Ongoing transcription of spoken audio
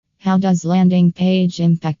How does landing page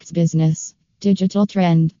impact business? Digital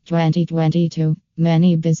trend 2022.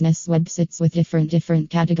 Many business websites with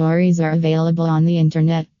different categories are available on the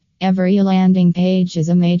internet. Every landing page is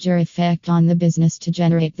a major effect on the business to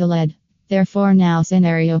generate the lead. Therefore, now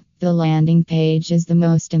scenario, the landing page is the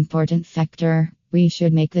most important factor. We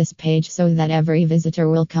should make this page so that every visitor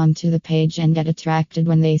will come to the page and get attracted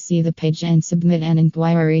when they see the page and submit an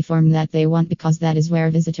inquiry form that they want, because that is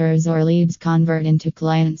where visitors or leads convert into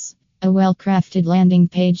clients. A well-crafted landing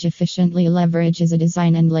page efficiently leverages a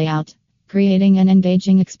design and layout, creating an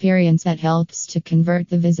engaging experience that helps to convert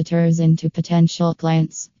the visitors into potential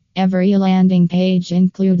clients. Every landing page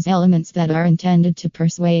includes elements that are intended to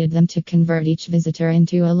persuade them to convert each visitor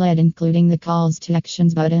into a lead, including the calls to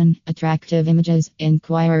actions button, attractive images,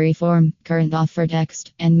 inquiry form, current offer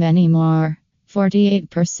text, and many more.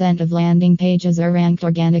 48% of landing pages are ranked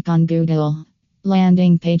organic on Google.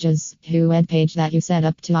 Landing pages, a web page that you set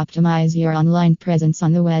up to optimize your online presence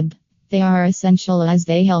on the web. They are essential as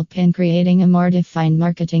they help in creating a more defined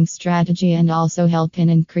marketing strategy and also help in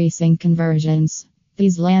increasing conversions.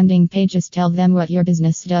 These landing pages tell them what your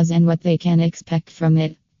business does and what they can expect from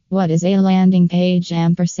it. What is a landing page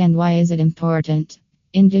ampersand why is it important?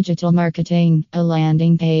 In digital marketing, a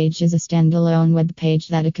landing page is a standalone web page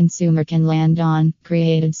that a consumer can land on,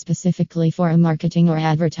 created specifically for a marketing or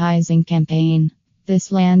advertising campaign.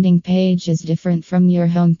 This landing page is different from your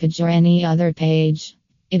homepage or any other page.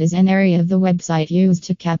 It is an area of the website used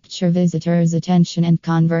to capture visitors' attention and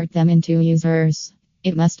convert them into users.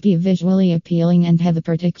 It must be visually appealing and have a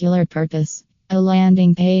particular purpose. A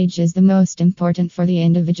landing page is the most important for the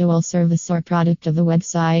individual service or product of the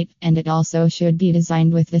website, and it also should be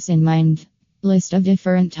designed with this in mind. List of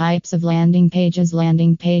different types of landing pages.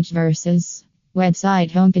 Landing page versus website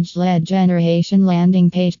homepage. Lead generation landing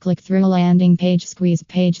page, click-through landing page, squeeze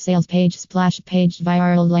page, sales page, splash page,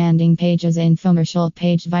 viral landing pages, infomercial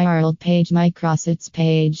page, viral page, microsites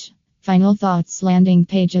page. Final thoughts. Landing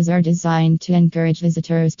pages are designed to encourage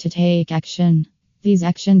visitors to take action. These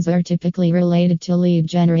actions are typically related to lead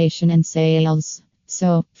generation and sales.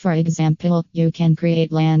 So, for example, you can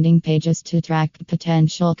create landing pages to attract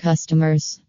potential customers.